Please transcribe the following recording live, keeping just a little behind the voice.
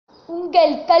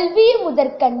உங்கள் கல்வி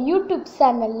முதற்கண் யூடியூப்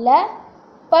சேனல்ல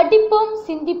படிப்போம்,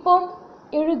 சிந்திப்போம்,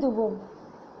 எழுதுவோம்.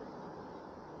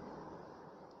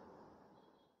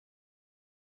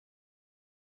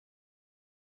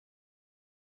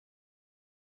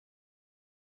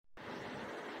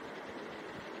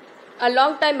 A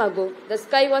long time ago, the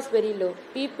sky was very low.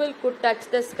 People could touch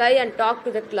the sky and talk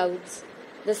to the clouds.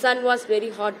 The sun was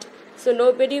very hot, so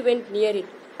nobody went near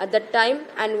it. At that time,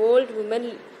 an old woman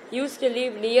used to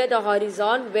live near the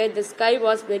horizon where the sky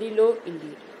was very low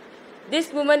indeed. This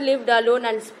woman lived alone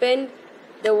and spent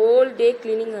the whole day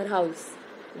cleaning her house.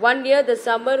 One year, the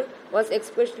summer was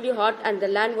especially hot and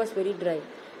the land was very dry.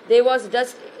 There was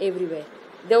dust everywhere.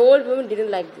 The old woman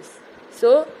didn't like this.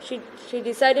 So she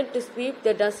decided to sweep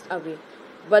the dust away.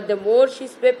 But the more she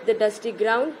swept the dusty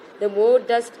ground, the more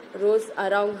dust rose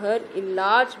around her in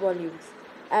large volumes,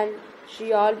 and she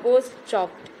almost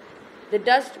choked. The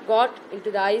dust got into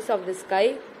the eyes of the sky.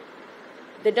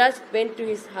 The dust went to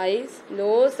his eyes,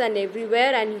 nose, and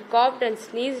everywhere, and he coughed and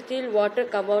sneezed till water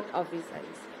came out of his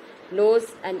eyes, nose,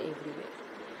 and everywhere.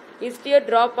 His tear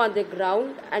dropped on the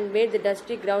ground and made the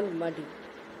dusty ground muddy.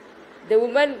 The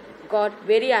woman got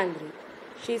very angry.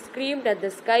 She screamed at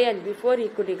the sky, and before he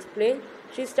could explain,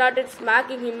 she started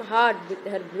smacking him hard with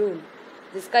her broom.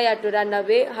 The sky had to run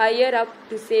away higher up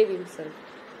to save himself,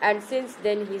 and since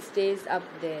then he stays up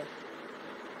there.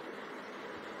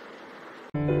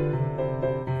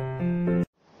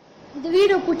 இந்த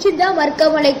video பிடிச்சிருந்தா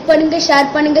மறக்காம like பண்ணுங்க,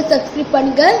 share பண்ணுங்க, subscribe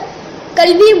பண்ணுங்க.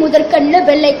 கல்வி முதற்கண்ல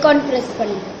bell icon press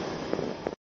பண்ணுங்க.